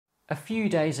A few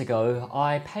days ago,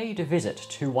 I paid a visit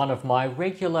to one of my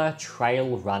regular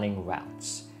trail running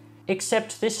routes.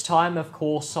 Except this time, of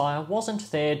course, I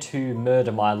wasn't there to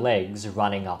murder my legs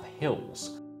running up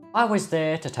hills. I was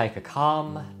there to take a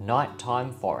calm,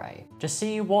 nighttime foray, to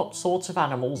see what sorts of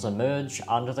animals emerge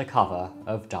under the cover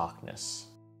of darkness.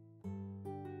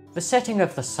 The setting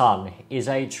of the sun is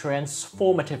a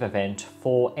transformative event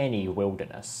for any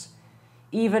wilderness.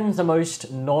 Even the most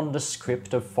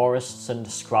nondescript of forests and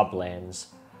scrublands,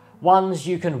 ones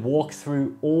you can walk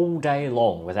through all day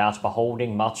long without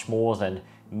beholding much more than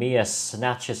mere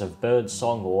snatches of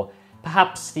birdsong or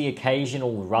perhaps the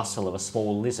occasional rustle of a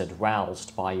small lizard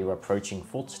roused by your approaching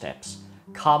footsteps,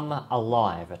 come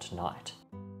alive at night.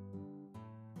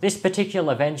 This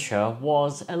particular venture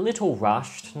was a little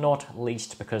rushed, not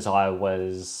least because I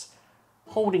was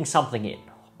holding something in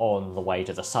on the way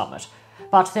to the summit,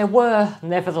 but there were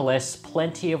nevertheless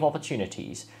plenty of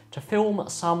opportunities to film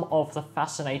some of the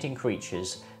fascinating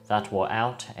creatures that were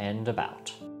out and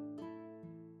about.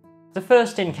 The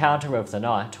first encounter of the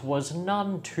night was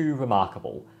none too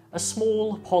remarkable, a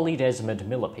small polydesmid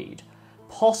millipede,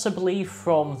 possibly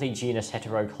from the genus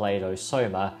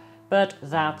Heterocladosoma, but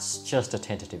that's just a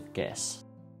tentative guess.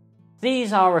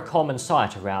 These are a common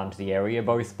sight around the area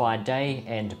both by day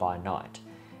and by night,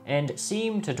 and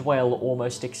seem to dwell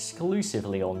almost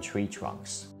exclusively on tree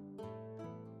trunks.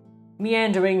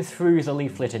 Meandering through the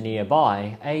leaf litter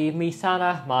nearby, a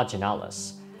Methana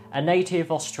marginalis, a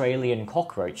native Australian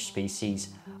cockroach species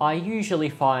I usually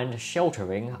find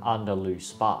sheltering under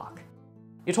loose bark.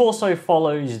 It also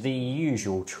follows the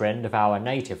usual trend of our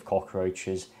native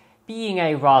cockroaches being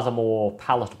a rather more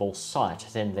palatable sight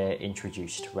than their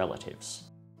introduced relatives.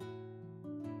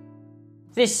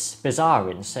 This bizarre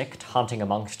insect hunting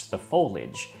amongst the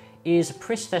foliage is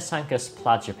Pristhesancus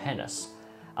plagipennis,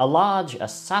 a large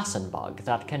assassin bug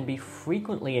that can be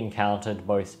frequently encountered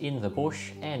both in the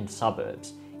bush and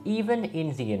suburbs, even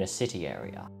in the inner city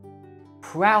area.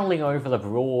 Prowling over the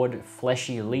broad,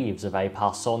 fleshy leaves of a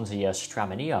Parsonsia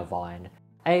stramoniea vine,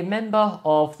 a member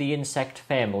of the insect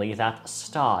family that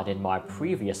starred in my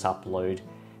previous upload,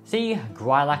 the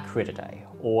Gryllacridid,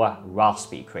 or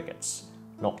raspy crickets.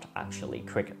 Not actually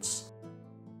crickets.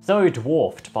 Though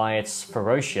dwarfed by its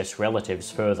ferocious relatives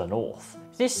further north,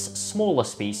 this smaller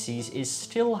species is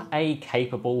still a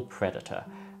capable predator,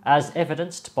 as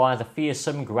evidenced by the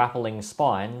fearsome grappling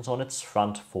spines on its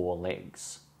front four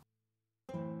legs.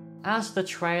 As the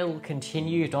trail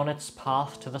continued on its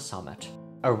path to the summit,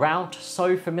 a route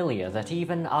so familiar that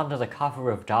even under the cover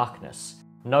of darkness,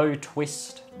 no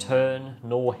twist, turn,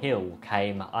 nor hill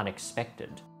came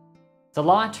unexpected. The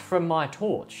light from my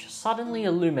torch suddenly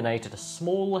illuminated a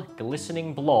small,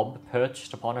 glistening blob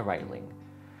perched upon a railing.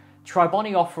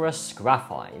 Triboniophorus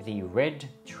graeffei, the red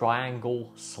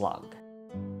triangle slug.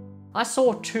 I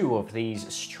saw two of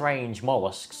these strange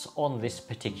mollusks on this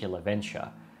particular venture,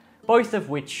 both of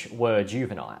which were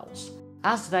juveniles.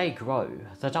 As they grow,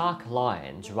 the dark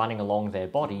lines running along their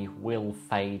body will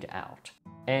fade out,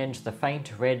 and the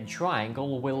faint red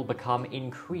triangle will become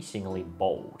increasingly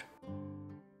bold.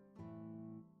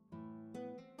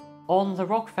 On the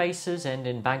rock faces and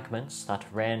embankments that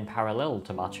ran parallel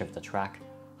to much of the track,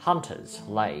 hunters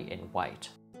lay in wait.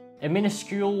 A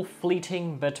minuscule,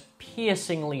 fleeting, but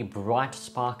piercingly bright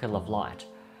sparkle of light,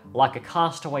 like a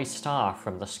castaway star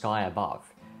from the sky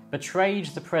above, betrayed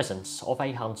the presence of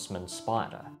a huntsman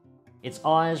spider, its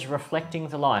eyes reflecting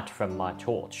the light from my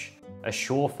torch, a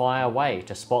surefire way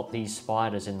to spot these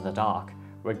spiders in the dark,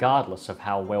 regardless of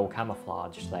how well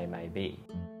camouflaged they may be.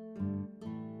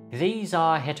 These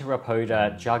are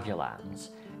Heteropoda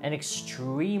jugulans, an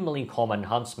extremely common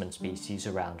huntsman species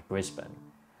around Brisbane.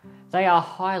 They are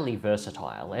highly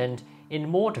versatile, and in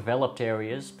more developed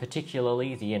areas,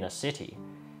 particularly the inner city,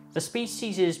 the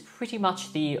species is pretty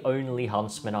much the only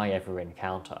huntsman I ever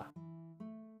encounter.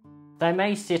 They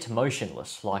may sit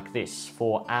motionless like this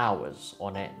for hours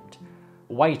on end,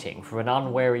 waiting for an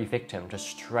unwary victim to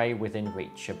stray within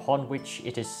reach, upon which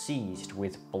it is seized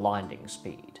with blinding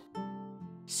speed.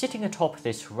 Sitting atop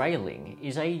this railing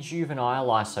is a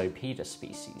juvenile Isopeda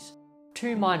species.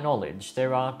 To my knowledge,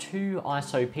 there are two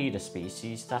Isopeda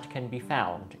species that can be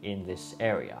found in this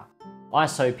area,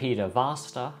 Isopeda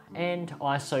vasta and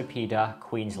Isopeda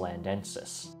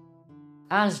queenslandensis.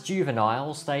 As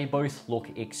juveniles, they both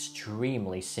look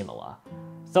extremely similar,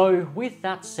 though with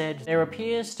that said, there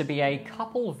appears to be a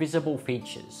couple visible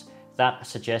features that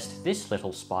suggest this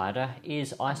little spider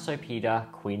is Isopeda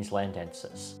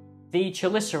queenslandensis. The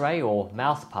chelicerae or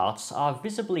mouthparts are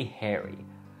visibly hairy,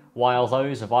 while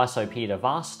those of Isopeda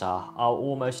vasta are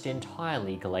almost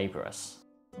entirely glabrous.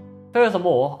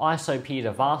 Furthermore,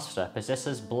 Isopeda vasta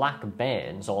possesses black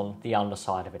bands on the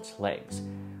underside of its legs,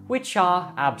 which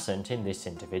are absent in this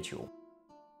individual.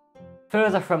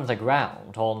 Further from the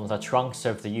ground, on the trunks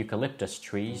of the eucalyptus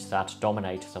trees that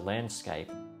dominate the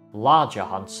landscape, larger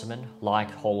huntsmen,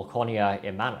 like Holconia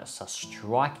immanis, a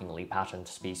strikingly patterned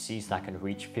species that can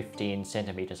reach 15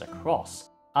 centimeters across,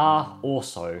 are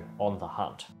also on the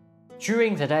hunt.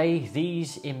 During the day,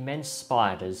 these immense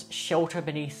spiders shelter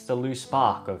beneath the loose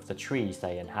bark of the trees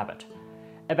they inhabit,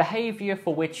 a behaviour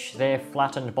for which their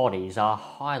flattened bodies are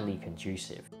highly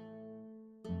conducive.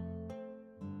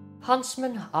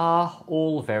 Huntsmen are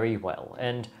all very well,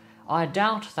 and I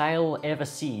doubt they'll ever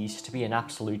cease to be an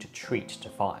absolute treat to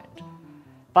find.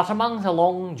 But among the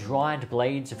long, dried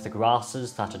blades of the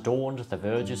grasses that adorned the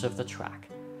verges of the track,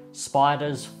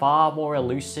 spiders far more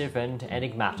elusive and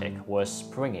enigmatic were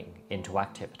springing into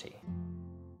activity.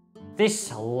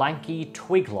 This lanky,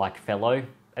 twig-like fellow,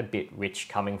 a bit rich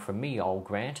coming from me, I'll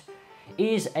grant,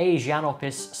 is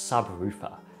Asianopis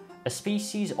subrufa, a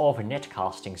species of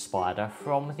netcasting spider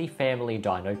from the family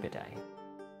Dinopidae.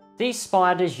 These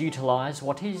spiders utilise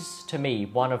what is, to me,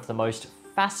 one of the most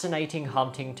fascinating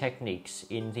hunting techniques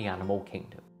in the animal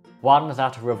kingdom. One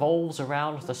that revolves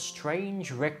around the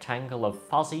strange rectangle of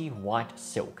fuzzy white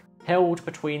silk held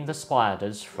between the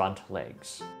spider's front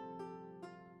legs.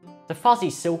 The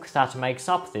fuzzy silk that makes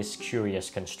up this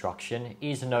curious construction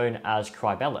is known as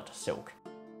Cribellate silk.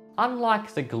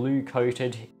 Unlike the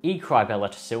glue-coated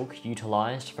Cribellate silk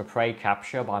utilised for prey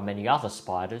capture by many other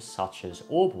spiders such as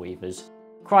orb weavers,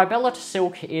 Cribellate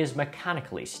silk is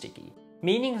mechanically sticky,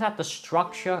 meaning that the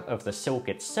structure of the silk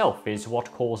itself is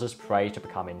what causes prey to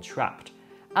become entrapped,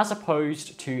 as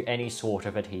opposed to any sort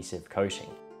of adhesive coating.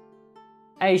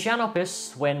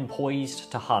 Asianopis, when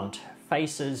poised to hunt,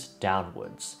 faces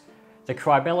downwards, the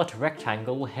Cribellate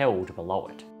rectangle held below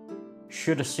it.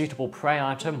 Should a suitable prey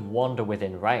item wander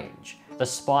within range, the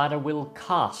spider will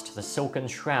cast the silken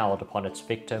shroud upon its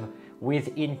victim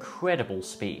with incredible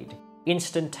speed,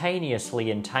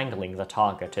 instantaneously entangling the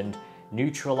target and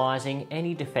neutralising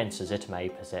any defences it may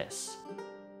possess.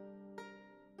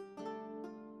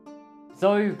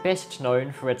 Though best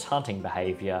known for its hunting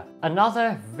behaviour,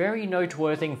 another very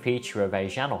noteworthy feature of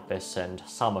Asianopis and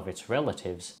some of its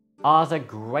relatives are the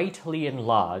greatly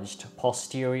enlarged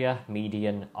posterior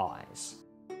median eyes.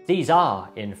 These are,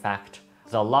 in fact,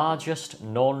 the largest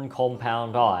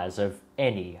non-compound eyes of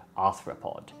any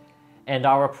arthropod, and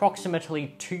are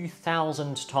approximately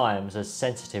 2,000 times as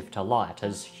sensitive to light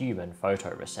as human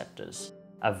photoreceptors,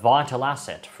 a vital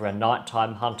asset for a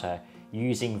nighttime hunter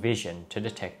using vision to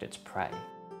detect its prey.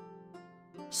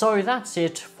 So that's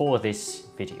it for this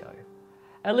video.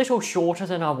 A little shorter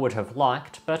than I would have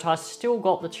liked, but I still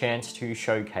got the chance to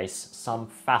showcase some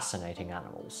fascinating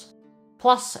animals.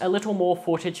 Plus, a little more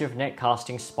footage of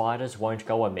netcasting spiders won't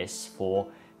go amiss for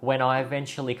when I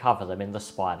eventually cover them in the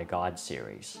Spider Guide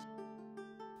series.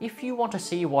 If you want to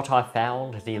see what I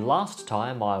found the last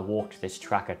time I walked this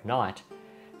track at night,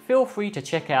 feel free to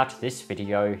check out this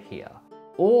video here,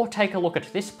 or take a look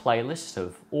at this playlist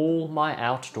of all my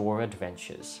outdoor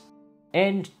adventures.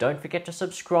 And don't forget to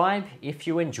subscribe if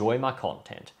you enjoy my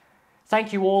content.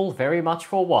 Thank you all very much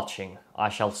for watching. I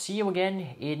shall see you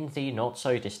again in the not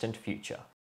so distant future.